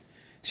me.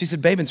 She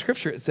said, babe, in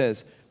Scripture it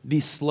says,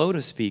 be slow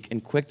to speak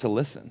and quick to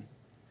listen.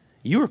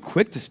 You were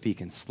quick to speak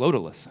and slow to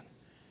listen.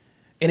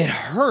 And it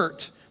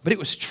hurt, but it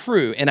was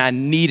true, and I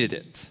needed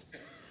it.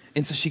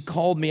 And so she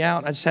called me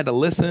out. I just had to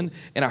listen,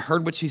 and I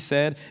heard what she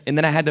said, and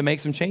then I had to make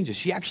some changes.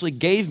 She actually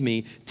gave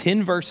me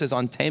 10 verses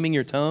on taming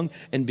your tongue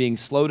and being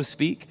slow to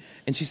speak,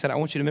 and she said, I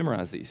want you to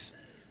memorize these.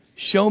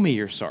 Show me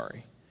you're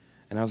sorry.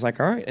 And I was like,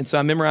 all right. And so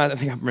I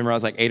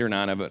memorized like 8 or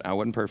 9 of it. I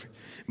wasn't perfect.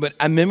 But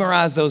I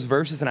memorized those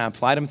verses and I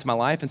applied them to my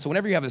life. And so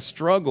whenever you have a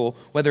struggle,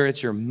 whether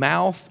it's your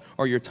mouth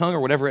or your tongue or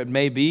whatever it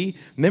may be,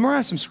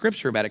 memorize some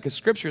Scripture about it, because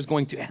Scripture is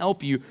going to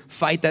help you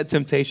fight that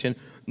temptation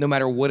no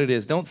matter what it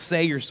is. Don't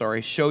say you're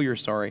sorry, show you're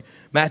sorry.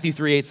 Matthew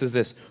 3:8 says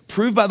this,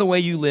 prove by the way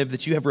you live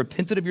that you have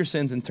repented of your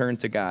sins and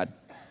turned to God.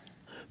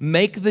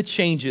 Make the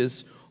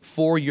changes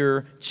for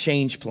your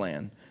change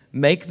plan.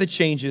 Make the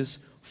changes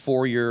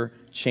for your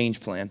change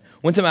plan.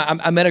 One time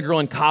I met a girl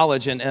in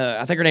college, and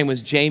I think her name was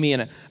Jamie,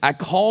 and I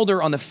called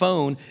her on the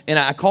phone, and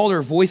I called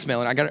her voicemail,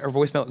 and I got her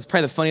voicemail. It was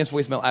probably the funniest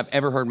voicemail I've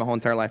ever heard in my whole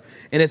entire life.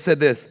 And it said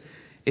this.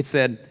 It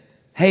said,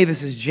 hey,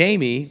 this is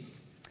Jamie.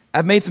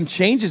 I've made some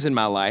changes in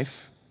my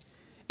life.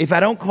 If I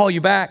don't call you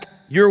back,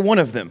 you're one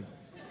of them.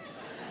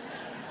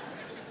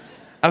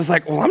 I was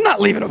like, well, I'm not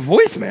leaving a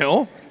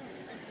voicemail.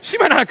 She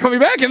might not call me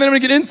back, and then I'm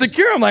going to get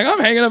insecure. I'm like, I'm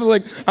hanging up,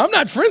 like, I'm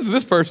not friends with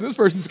this person. This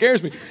person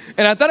scares me.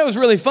 And I thought it was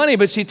really funny,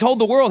 but she told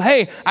the world,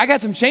 hey, I got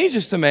some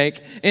changes to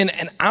make,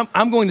 and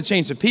I'm going to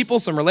change some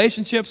people, some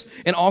relationships,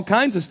 and all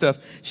kinds of stuff.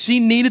 She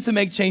needed to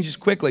make changes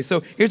quickly.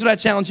 So here's what I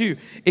challenge you.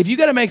 If you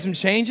got to make some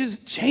changes,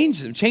 change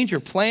them. Change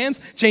your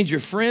plans, change your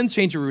friends,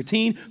 change your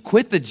routine,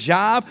 quit the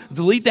job,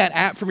 delete that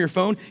app from your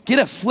phone, get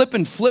a flip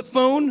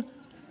phone. You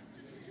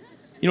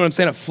know what I'm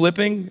saying? A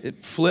flipping,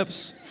 it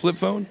flips, flip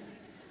phone.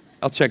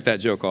 I'll check that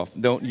joke off.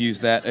 Don't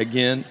use that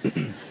again.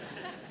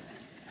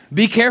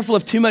 Be careful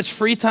of too much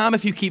free time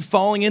if you keep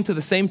falling into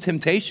the same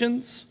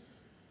temptations,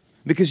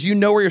 because you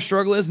know where your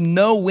struggle is.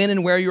 Know when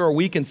and where you are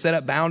weak and set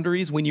up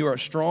boundaries when you are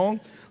strong.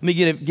 Let me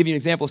give you an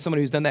example of someone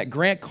who's done that.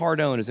 Grant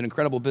Cardone is an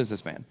incredible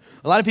businessman.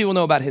 A lot of people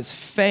know about his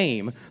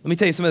fame. Let me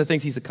tell you some of the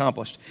things he's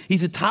accomplished.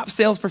 He's a top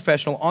sales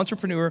professional,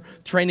 entrepreneur,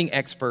 training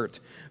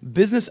expert,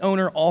 business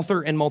owner,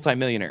 author, and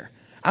multimillionaire.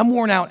 I'm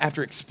worn out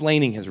after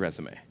explaining his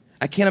resume.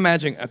 I can't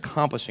imagine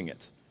accomplishing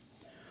it.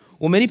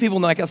 Well, many people,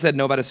 like I said,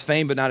 know about his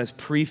fame, but not his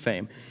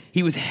pre-fame.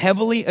 He was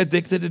heavily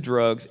addicted to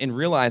drugs and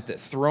realized that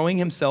throwing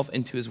himself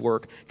into his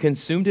work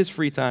consumed his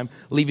free time,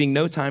 leaving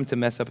no time to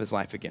mess up his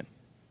life again.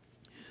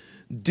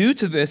 Due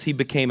to this, he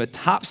became a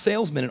top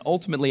salesman and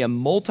ultimately a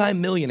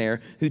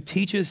multimillionaire who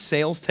teaches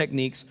sales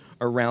techniques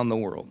around the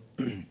world.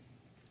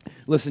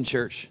 Listen,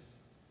 church,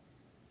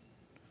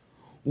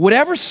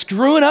 whatever's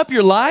screwing up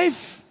your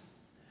life,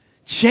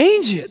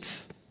 change it.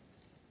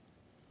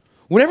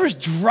 Whatever's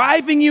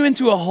driving you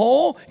into a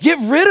hole, get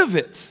rid of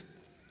it.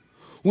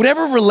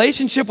 Whatever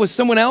relationship with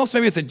someone else,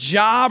 maybe it's a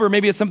job or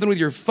maybe it's something with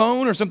your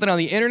phone or something on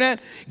the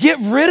internet, get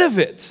rid of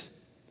it.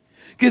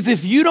 Because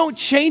if you don't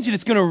change it,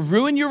 it's going to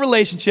ruin your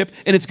relationship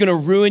and it's going to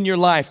ruin your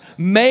life.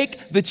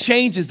 Make the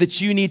changes that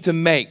you need to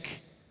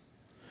make.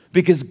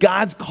 Because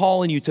God's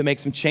calling you to make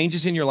some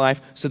changes in your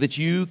life so that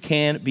you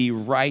can be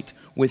right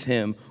with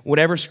him.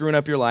 Whatever's screwing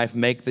up your life,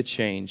 make the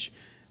change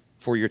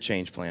for your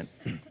change plan.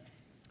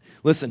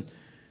 Listen,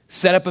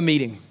 set up a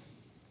meeting.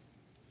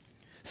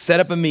 Set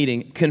up a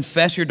meeting.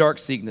 Confess your dark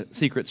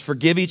secrets.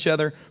 Forgive each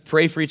other.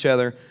 Pray for each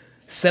other.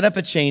 Set up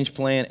a change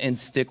plan and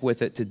stick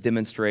with it to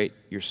demonstrate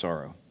your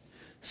sorrow.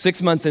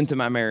 6 months into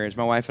my marriage,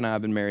 my wife and I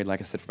have been married,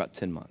 like I said, for about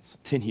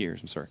 10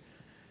 years,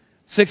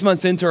 6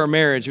 months into our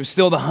marriage, it was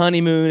still the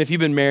honeymoon. If you've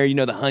been married, you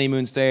know the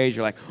honeymoon stage.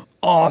 You're like,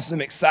 awesome,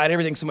 excited,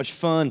 everything's so much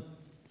fun.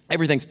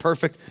 Everything's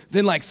perfect.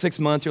 Then like 6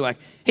 months, you're like,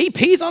 he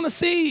pees on the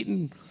seat,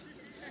 and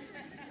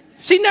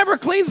she never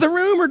cleans the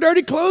room or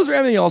dirty clothes or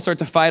everything. You all start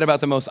to fight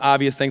about the most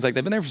obvious things, like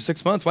they've been there for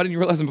 6 months. Why didn't you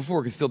realize them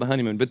before? Because it's still the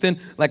honeymoon. But then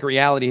like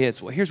reality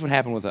hits. Well, here's what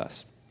happened with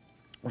us.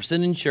 We're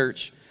sitting in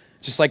church,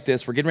 just like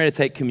this. We're getting ready to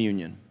take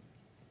communion.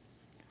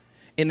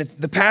 And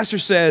the pastor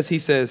says,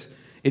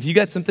 if you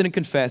got something to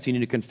confess, you need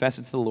to confess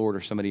it to the Lord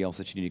or somebody else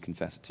that you need to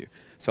confess it to.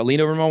 So I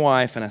leaned over to my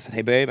wife and I said,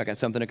 hey, babe, I got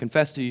something to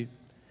confess to you.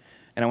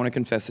 And I want to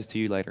confess this to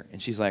you later.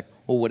 And she's like,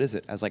 well, what is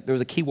it? I was like, there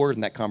was a key word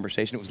in that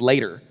conversation. It was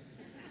later.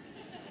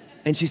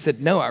 And she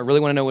said, no, I really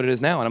want to know what it is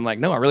now. And I'm like,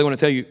 no, I really want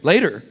to tell you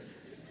later.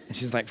 And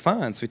she's like,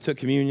 fine. So we took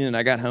communion and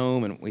I got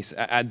home and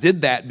I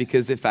did that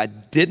because if I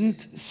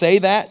didn't say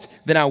that,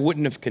 then I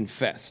wouldn't have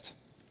confessed.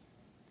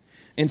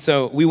 And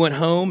so we went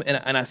home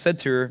and I said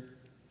to her,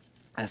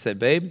 I said,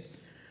 babe,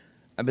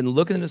 I've been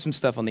looking into some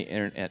stuff on the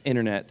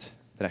internet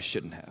that I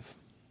shouldn't have.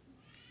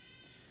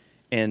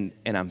 And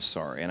I'm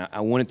sorry. And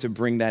I wanted to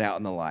bring that out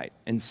in the light.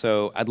 And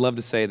so I'd love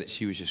to say that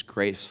she was just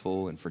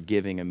graceful and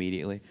forgiving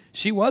immediately.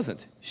 She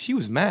wasn't. She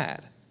was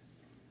mad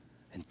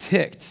and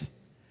ticked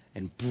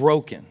and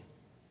broken.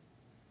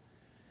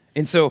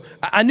 And so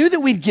I knew that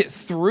we'd get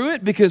through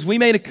it because we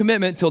made a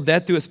commitment till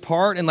death do us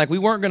part. And like we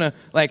weren't going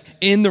to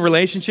end the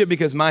relationship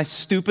because my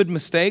stupid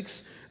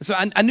mistakes. So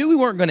I knew we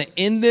weren't going to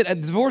end it. A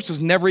divorce was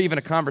never even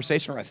a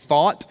conversation or a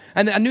thought.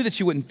 And I knew that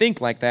she wouldn't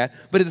think like that.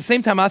 But at the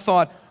same time, I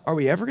thought, are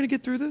we ever going to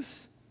get through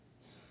this?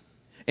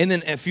 And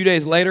then a few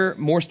days later,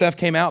 more stuff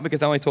came out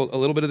because I only told a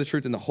little bit of the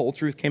truth and the whole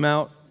truth came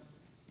out.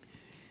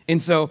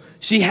 And so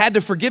she had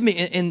to forgive me.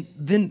 And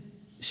then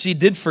she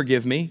did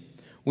forgive me.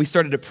 We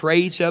started to pray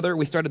each other.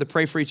 We started to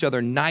pray for each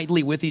other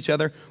nightly with each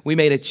other. We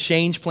made a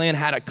change plan,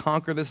 how to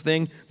conquer this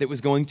thing that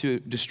was going to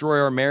destroy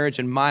our marriage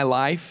and my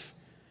life.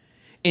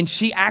 And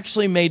she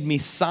actually made me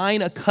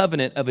sign a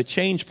covenant of a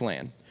change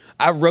plan.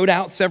 I wrote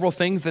out several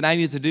things that I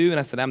needed to do, and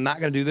I said, I'm not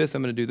going to do this,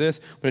 I'm going to do this,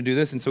 I'm going to do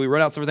this. And so we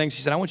wrote out several things.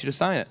 She said, I want you to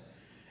sign it.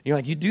 And you're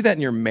like, you do that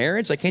in your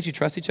marriage? Like, can't you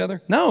trust each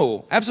other?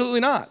 No, absolutely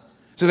not.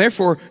 So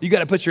therefore, you got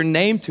to put your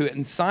name to it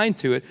and sign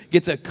to it.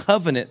 Gets a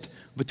covenant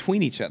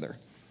between each other.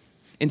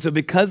 And so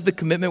because the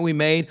commitment we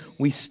made,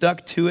 we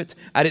stuck to it.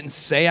 I didn't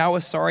say I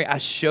was sorry. I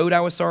showed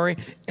I was sorry.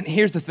 And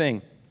here's the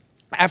thing.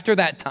 After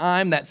that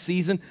time, that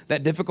season,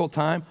 that difficult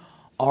time,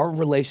 our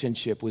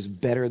relationship was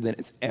better than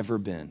it's ever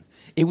been.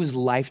 It was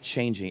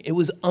life-changing. It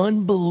was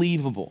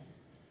unbelievable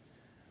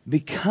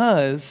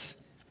because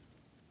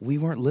we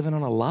weren't living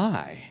on a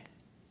lie.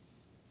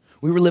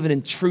 We were living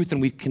in truth, and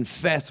we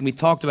confessed, and we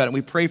talked about it, and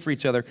we prayed for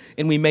each other,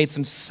 and we made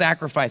some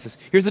sacrifices.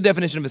 Here's the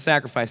definition of a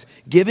sacrifice.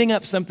 Giving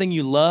up something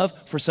you love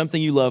for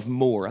something you love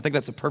more. I think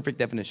that's a perfect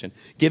definition.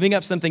 Giving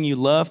up something you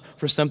love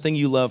for something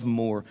you love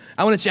more.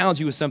 I want to challenge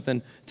you with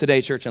something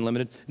today, Church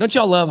Unlimited. Don't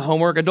y'all love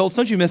homework? Adults,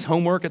 don't you miss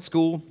homework at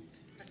school?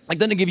 Like,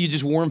 doesn't it give you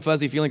just warm,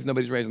 fuzzy feelings?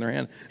 Nobody's raising their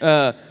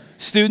hand.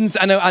 Students,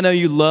 I know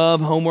you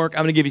love homework. I'm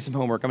going to give you some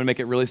homework. I'm going to make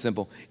it really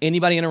simple.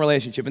 Anybody in a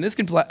relationship, and this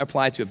can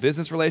apply to a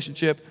business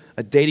relationship,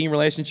 a dating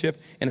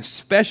relationship, and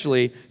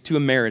especially to a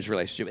marriage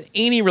relationship.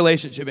 Any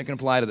relationship, it can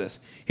apply to this.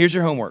 Here's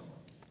your homework.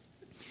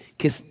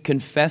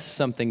 Confess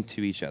something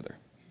to each other.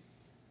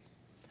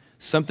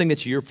 Something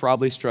that you're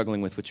probably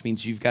struggling with, which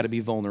means you've got to be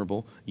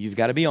vulnerable. You've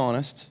got to be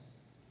honest.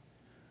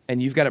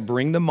 And you've got to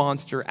bring the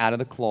monster out of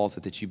the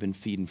closet that you've been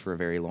feeding for a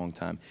very long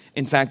time.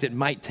 In fact, it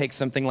might take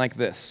something like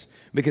this.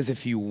 Because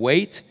if you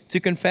wait to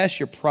confess,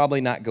 you're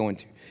probably not going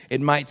to. It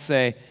might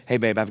say, hey,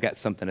 babe, I've got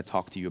something to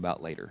talk to you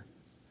about later.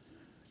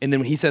 And then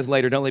when he says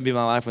later, don't leave me in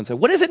my life and say,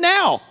 what is it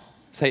now?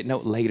 Say, no,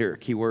 later,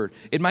 key word.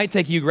 It might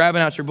take you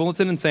grabbing out your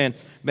bulletin and saying,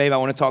 babe, I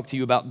want to talk to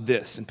you about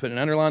this. And put an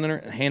underline in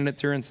it and hand it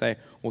to her and say,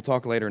 we'll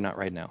talk later, not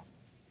right now.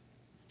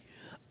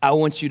 I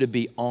want you to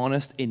be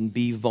honest and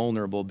be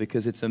vulnerable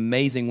because it's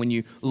amazing when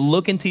you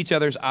look into each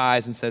other's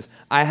eyes and says,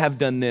 I have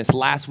done this.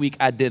 Last week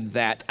I did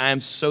that. I am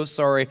so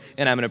sorry,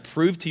 and I'm going to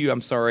prove to you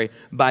I'm sorry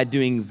by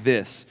doing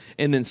this.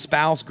 And then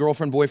spouse,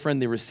 girlfriend,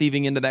 boyfriend, the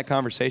receiving end of that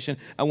conversation,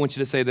 I want you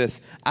to say this,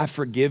 I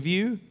forgive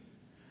you.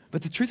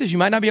 But the truth is you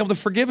might not be able to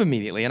forgive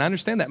immediately, and I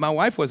understand that. My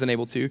wife wasn't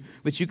able to,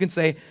 but you can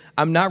say,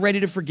 I'm not ready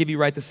to forgive you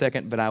right this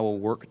second, but I will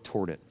work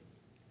toward it.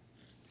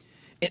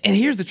 And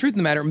here's the truth of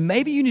the matter.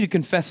 Maybe you need to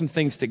confess some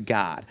things to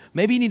God.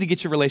 Maybe you need to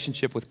get your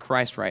relationship with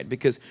Christ right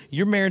because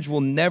your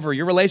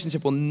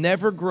relationship will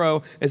never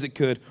grow as it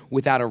could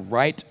without a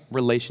right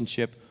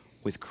relationship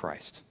with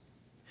Christ.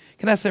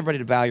 Can I ask everybody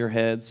to bow your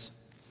heads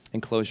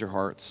and close your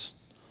hearts?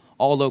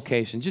 All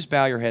locations, just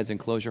bow your heads and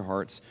close your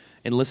hearts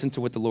and listen to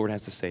what the Lord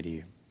has to say to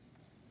you.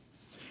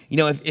 You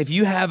know, if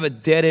you have a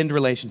dead-end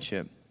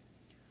relationship,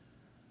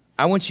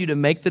 I want you to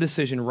make the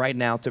decision right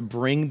now to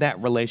bring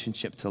that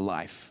relationship to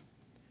life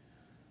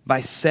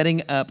by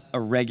setting up a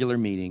regular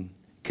meeting,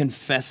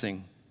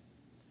 confessing,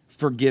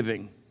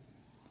 forgiving,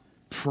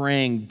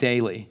 praying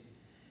daily,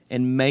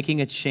 and making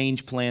a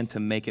change plan to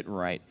make it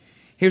right.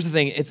 Here's the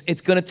thing,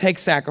 it's going to take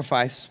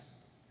sacrifice.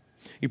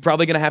 You're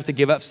probably going to have to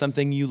give up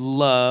something you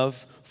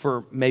love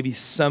for maybe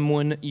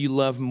someone you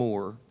love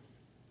more.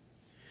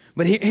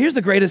 But here's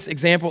the greatest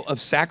example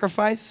of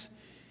sacrifice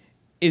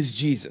is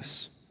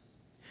Jesus.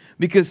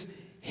 Because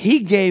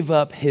he gave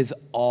up his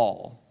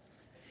all.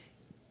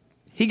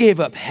 He gave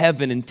up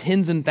heaven and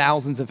tens and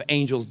thousands of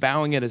angels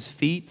bowing at his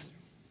feet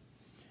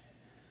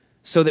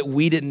so that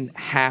we didn't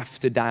have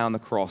to die on the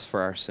cross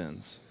for our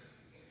sins.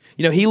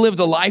 You know, he lived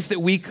a life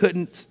that we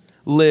couldn't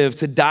live,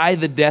 to die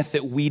the death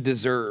that we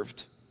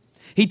deserved.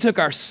 He took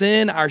our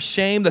sin, our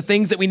shame, the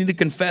things that we need to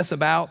confess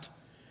about,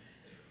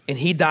 and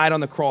he died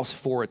on the cross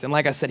for it. And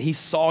like I said, he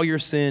saw your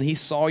sin, he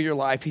saw your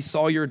life, he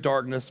saw your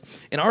darkness,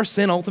 and our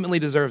sin ultimately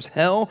deserves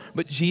hell,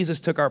 but Jesus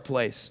took our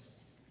place.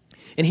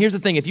 And here's the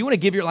thing, if you want to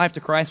give your life to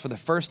Christ for the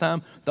first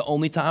time, the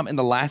only time, and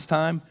the last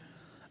time,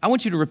 I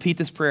want you to repeat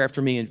this prayer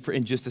after me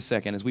in just a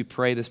second as we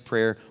pray this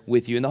prayer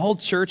with you. And the whole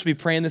church will be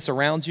praying this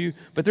around you,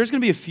 but there's going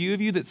to be a few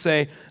of you that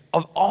say,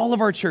 of all of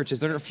our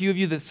churches, there are a few of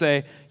you that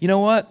say, you know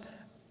what?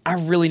 I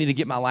really need to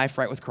get my life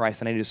right with Christ,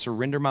 and I need to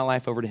surrender my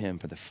life over to him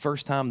for the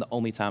first time, the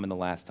only time, and the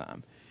last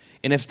time.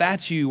 And if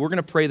that's you, we're going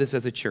to pray this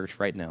as a church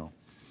right now.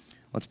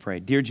 Let's pray.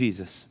 Dear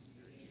Jesus,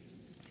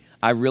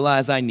 I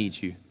realize I need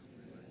you.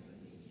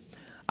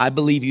 I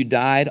believe you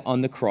died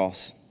on the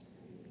cross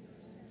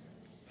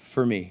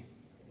for me.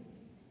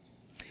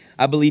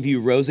 I believe you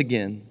rose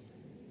again.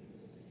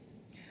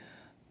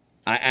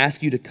 I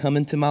ask you to come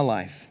into my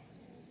life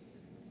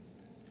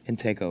and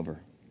take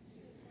over.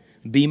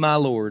 Be my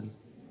Lord.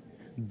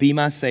 Be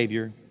my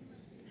Savior.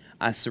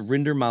 I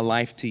surrender my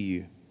life to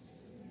you.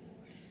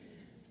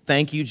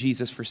 Thank you,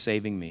 Jesus, for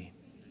saving me.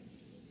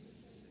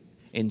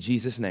 In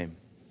Jesus' name,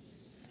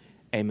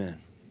 amen.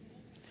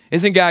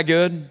 Isn't God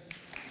good?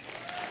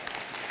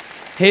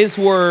 His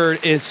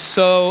word is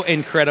so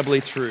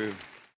incredibly true.